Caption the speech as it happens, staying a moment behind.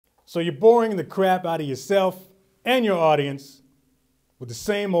So you're boring the crap out of yourself and your audience with the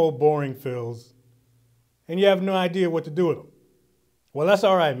same old boring fills, and you have no idea what to do with them. Well, that's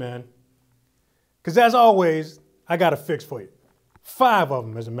all right, man. Because as always, I got a fix for you. 5 of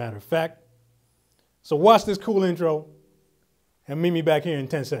them, as a matter of fact. So watch this cool intro and meet me back here in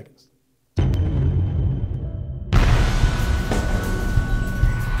 10 seconds.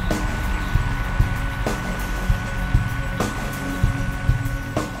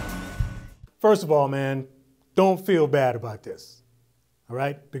 First of all, man, don't feel bad about this, all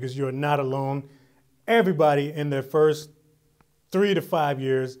right? Because you're not alone. Everybody in their first 3 to 5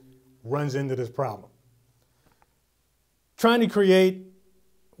 years runs into this problem. Trying to create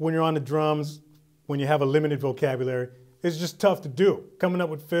when you're on the drums, when you have a limited vocabulary, is just tough to do. Coming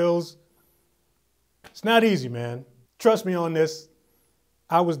up with fills, it's not easy, man. Trust me on this.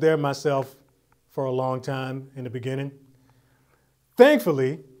 I was there myself for a long time in the beginning.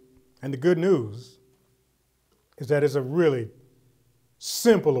 Thankfully, and the good news is that it's a really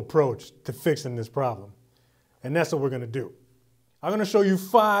simple approach to fixing this problem. And that's what we're going to do. I'm going to show you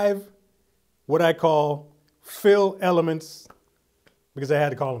 5 what I call fill elements, because I had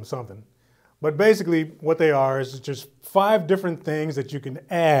to call them something. But basically what they are is just 5 different things that you can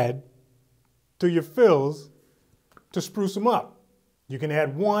add to your fills to spruce them up. You can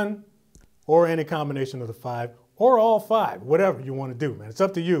add 1 or any combination of the 5 or all 5, whatever you want to do, man. It's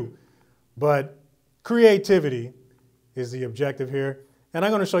up to you. But creativity is the objective here. And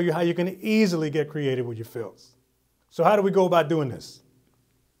I'm going to show you how you can easily get creative with your fills. So how do we go about doing this?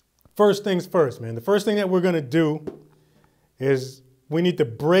 First things first, man. The first thing that we're going to do is we need to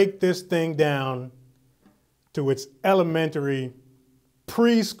break this thing down to its elementary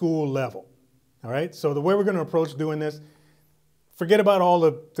preschool level. All right? So the way we're going to approach doing this, forget about all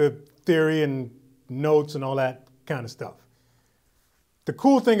the theory and notes and all that kind of stuff. The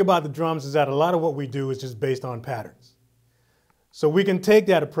cool thing about the drums is that a lot of what we do is just based on patterns. So we can take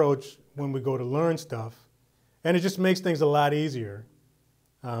that approach when we go to learn stuff, and it just makes things a lot easier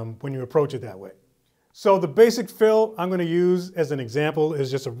when you approach it that way. So the basic fill I'm going to use as an example is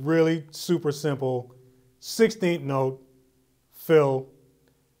just a really super simple 16th note fill,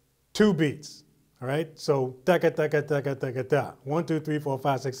 2 beats. All right? So taka taka taka taka ta. 1, 2, 3, 4,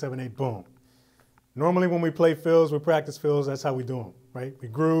 5, 6, 7, 8, boom. Normally when we play fills, we practice fills, that's how we do them, right? We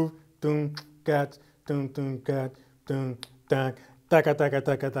groove, dun, gat, dun, gat, dun, tak, taka, taka,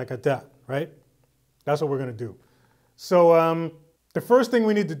 taka, taka, ta, right? That's what we're gonna do. So the first thing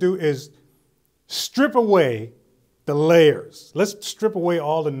we need to do is strip away the layers. Let's strip away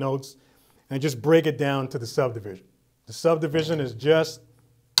all the notes and just break it down to the subdivision. The subdivision is just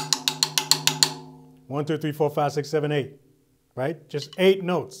 1, 2, 3, 4, 5, 6, 7, 8, right? Just 8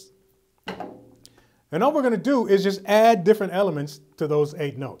 notes. And all we're going to do is just add different elements to those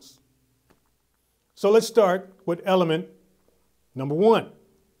 8 notes. So let's start with element number 1.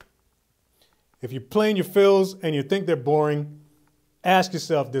 If you're playing your fills and you think they're boring, ask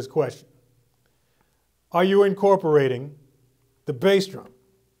yourself this question. Are you incorporating the bass drum?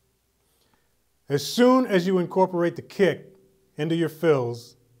 As soon as you incorporate the kick into your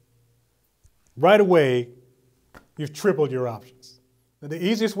fills, right away, you've tripled your options. Now, the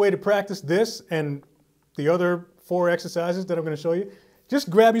easiest way to practice this and the other 4 exercises that I'm going to show you, just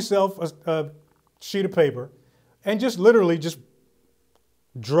grab yourself a sheet of paper and just literally just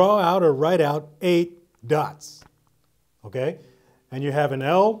draw out or write out 8 dots, okay? And you have an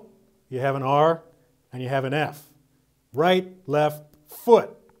L, you have an R, and you have an F. Right, left,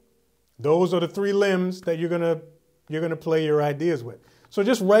 foot. Those are the 3 limbs that you're gonna play your ideas with. So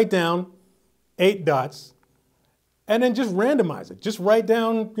just write down 8 dots and then just randomize it. Just write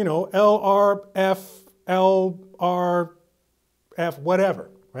down, you know, L, R, F, L, R, F, whatever,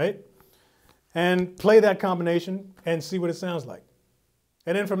 right? And play that combination and see what it sounds like.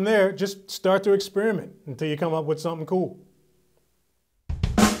 And then from there, just start to experiment until you come up with something cool.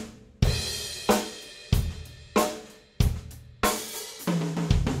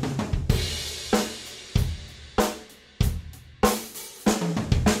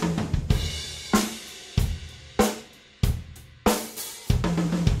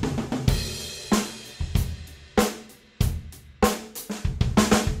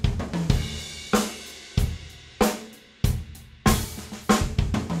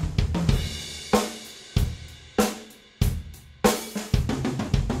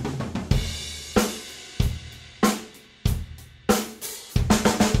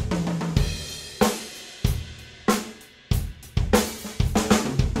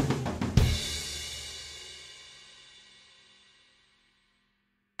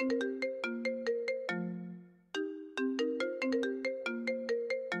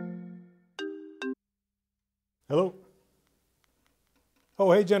 Hello?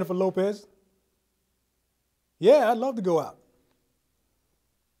 Oh, hey, Jennifer Lopez. Yeah, I'd love to go out.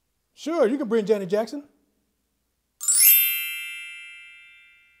 Sure, you can bring Janet Jackson.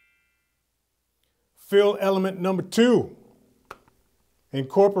 Fill element number 2,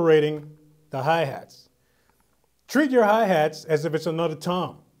 incorporating the hi-hats. Treat your hi-hats as if it's another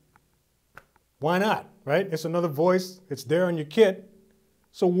tom. Why not, right? It's another voice. It's there on your kit.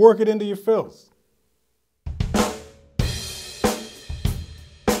 So work it into your fills.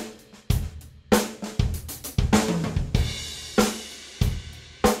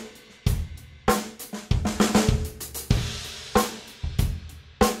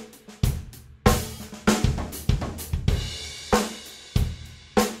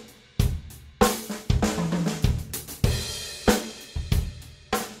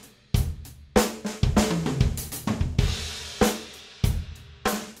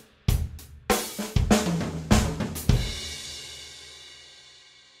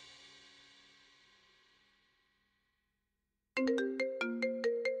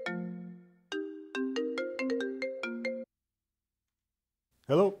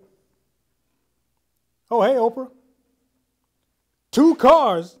 Hello? Oh, hey, Oprah. 2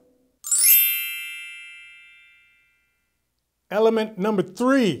 cars. Element number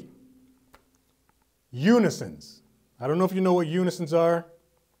 3, unisons. I don't know if you know what unisons are.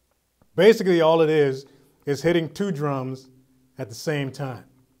 Basically, all it is hitting 2 drums at the same time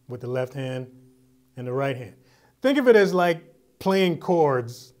with the left hand and the right hand. Think of it as like playing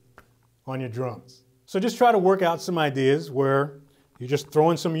chords on your drums. So just try to work out some ideas where you're just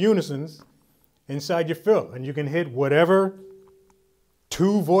throwing some unisons inside your fill, and you can hit whatever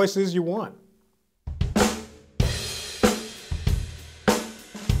 2 voices you want.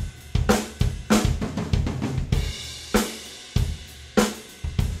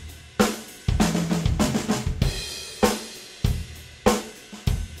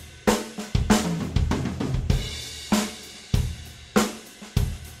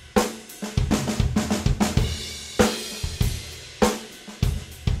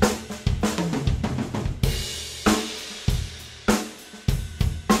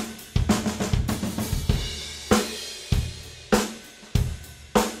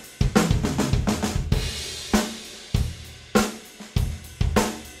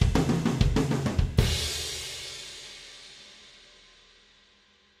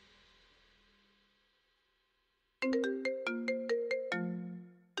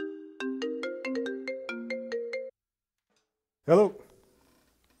 Hello?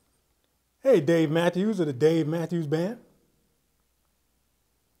 Hey, Dave Matthews of the Dave Matthews Band.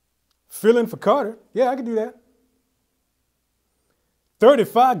 Filling for Carter. Yeah, I can do that.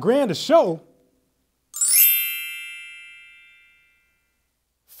 35 grand a show.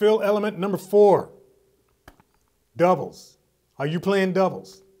 Fill element number 4, doubles. Are you playing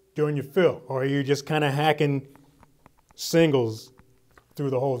doubles during your fill, or are you just kind of hacking singles through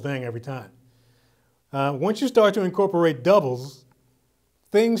the whole thing every time? Once you start to incorporate doubles,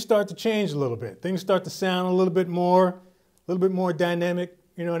 things start to change a little bit. Things start to sound a little bit more dynamic,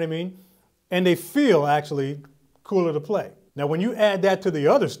 you know what I mean? And they feel actually cooler to play. Now, when you add that to the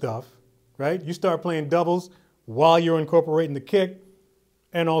other stuff, right, you start playing doubles while you're incorporating the kick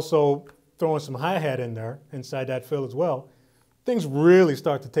and also throwing some hi-hat in there inside that fill as well, things really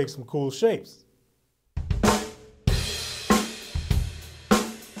start to take some cool shapes.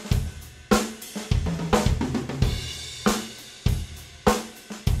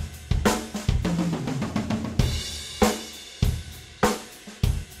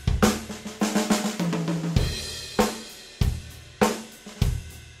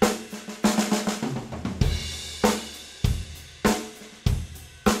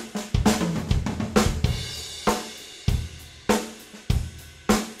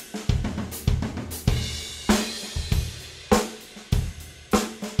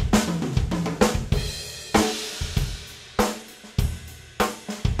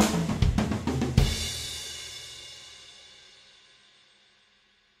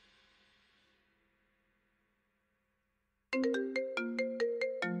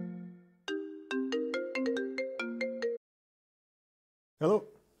 Hello?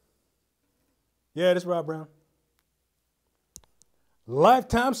 Yeah, this is Rob Brown.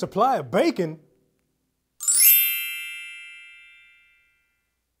 Lifetime supply of bacon.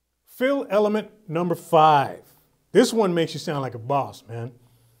 Fill element number 5. This one makes you sound like a boss, man.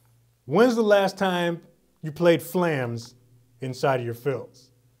 When's the last time you played flams inside of your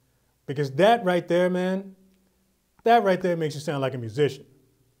fills? Because that right there, man, that right there makes you sound like a musician.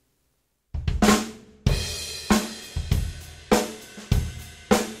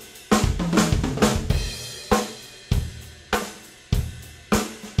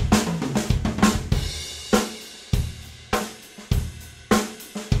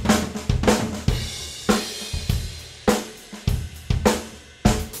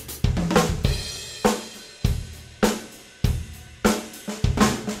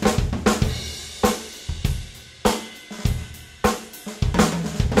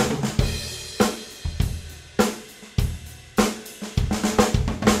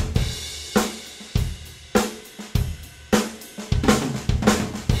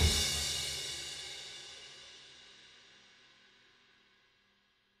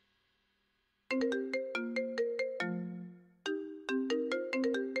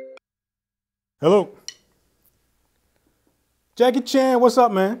 Hello. Jackie Chan, what's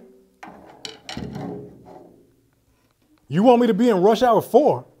up, man? You want me to be in Rush Hour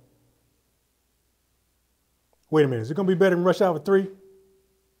 4? Wait a minute, is it gonna be better than Rush Hour 3?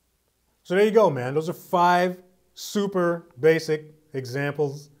 So there you go, man. Those are 5 super basic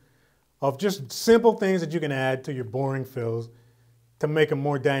examples of just simple things that you can add to your boring fills to make them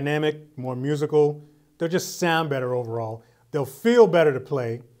more dynamic, more musical. They'll just sound better overall. They'll feel better to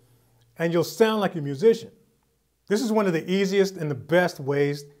play, and you'll sound like a musician. This is one of the easiest and the best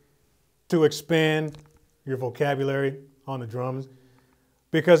ways to expand your vocabulary on the drums,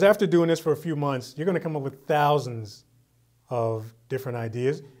 because after doing this for a few months, you're gonna come up with thousands of different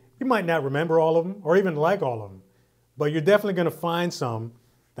ideas. You might not remember all of them or even like all of them, but you're definitely gonna find some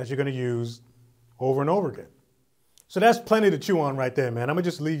that you're gonna use over and over again. So that's plenty to chew on right there, man. I'm gonna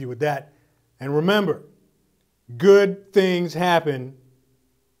just leave you with that. And remember, good things happen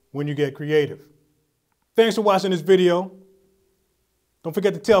when you get creative. Thanks for watching this video. Don't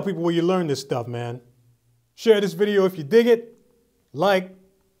forget to tell people where you learned this stuff, man. Share this video if you dig it. Like,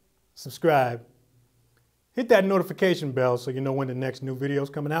 subscribe. Hit that notification bell so you know when the next new video is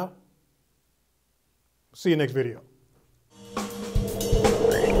coming out. See you next video.